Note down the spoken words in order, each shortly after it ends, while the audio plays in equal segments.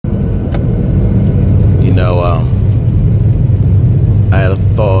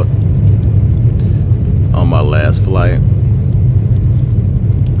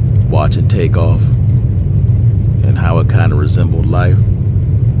takeoff and how it kind of resembled life.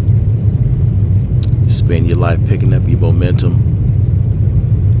 You spend your life picking up your momentum,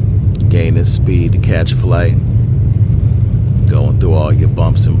 gaining speed to catch flight, going through all your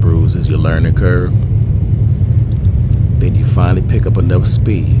bumps and bruises, your learning curve. Then you finally pick up enough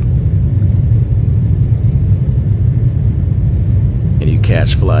speed and you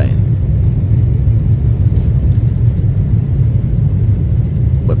catch flight.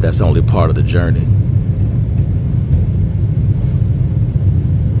 But that's only part of the journey.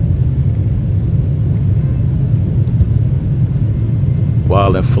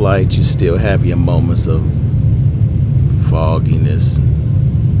 While in flight, you still have your moments of fogginess,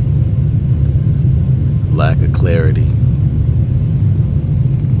 lack of clarity,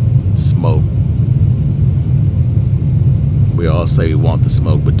 smoke. We all say we want the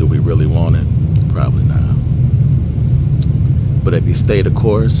smoke, but do we really want it? Probably not. But if you stay the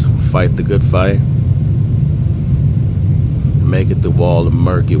course, fight the good fight, make it through all the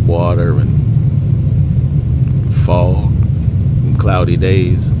murky water and fog and cloudy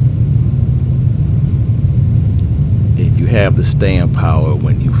days, if you have the staying power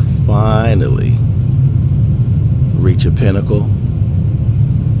when you finally reach a pinnacle,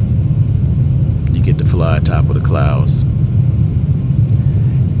 you get to fly atop of the clouds.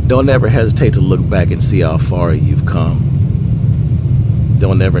 Don't ever hesitate to look back and see how far you've come.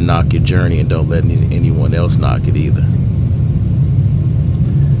 Don't ever knock your journey, and don't let anyone else knock it either.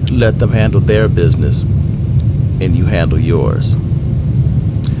 Let them handle their business and you handle yours.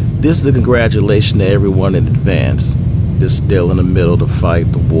 This is a congratulation to everyone in advance that's still in the middle to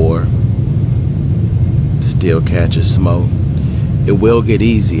fight the war, still catches smoke. It will get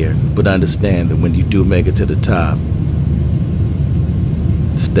easier, but understand that when you do make it to the top,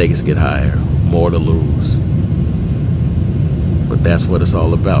 stakes get higher, more to lose. But that's what it's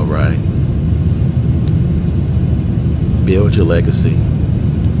all about, right? Build your legacy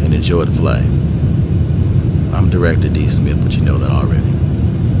and enjoy the flight. I'm Director D. Smith, but you know that already.